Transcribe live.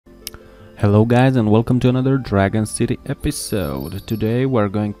Hello guys, and welcome to another Dragon City episode. Today we're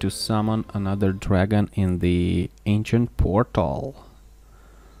going to summon another dragon in the ancient portal.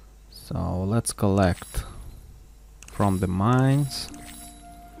 So let's collect from the mines.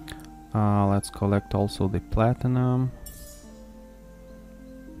 Let's collect also the platinum.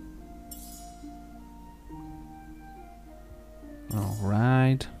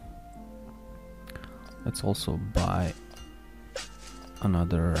 Alright. Let's also buy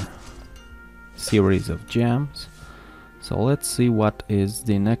another series of gems. So let's see what is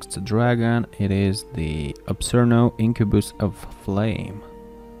the next dragon. It is the OBSERNO Incubus of Flame,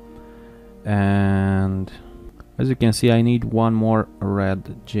 and as you can see I need one more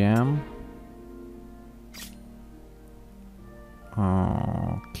red gem.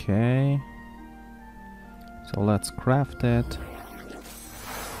 Okay, so let's craft it.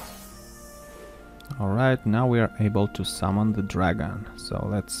 Alright, now we are able to summon the dragon, so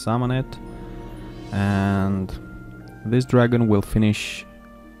let's summon it. And this dragon will finish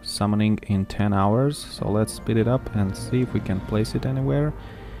summoning in 10 hours, so let's speed it up and see if we can place it anywhere.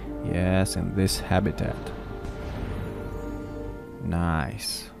 Yes, in this habitat.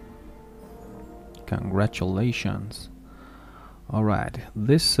 Nice. Congratulations. Alright,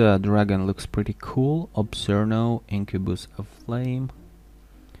 this dragon looks pretty cool. OBSERNO Incubus of Flame.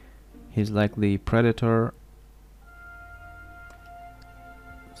 He's like the predator.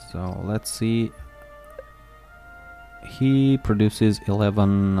 So let's see. He produces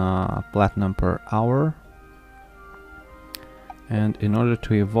 11 platinum per hour, and in order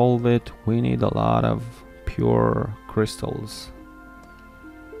to evolve it we need a lot of pure crystals.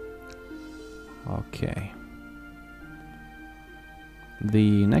 Okay,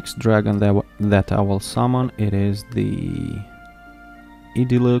 the next dragon that I will summon, it is the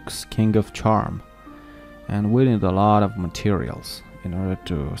Idylux King of Charm, and we need a lot of materials in order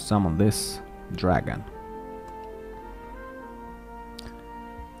to summon this dragon.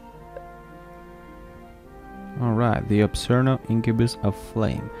 Alright, the OBSERNO Incubus of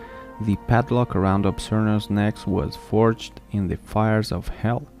Flame. The padlock around OBSERNO's neck was forged in the fires of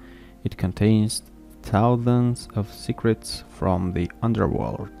hell. It contains thousands of secrets from the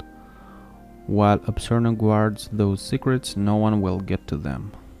underworld. While OBSERNO guards those secrets, no one will get to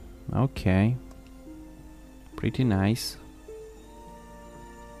them. Okay, pretty nice.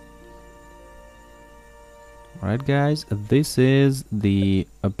 Alright guys, this is the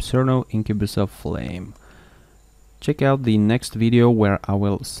OBSERNO Incubus of Flame. Check out the next video where I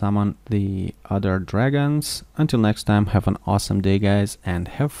will summon the other dragons. Until next time, have an awesome day guys, and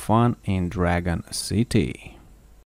have fun in Dragon City.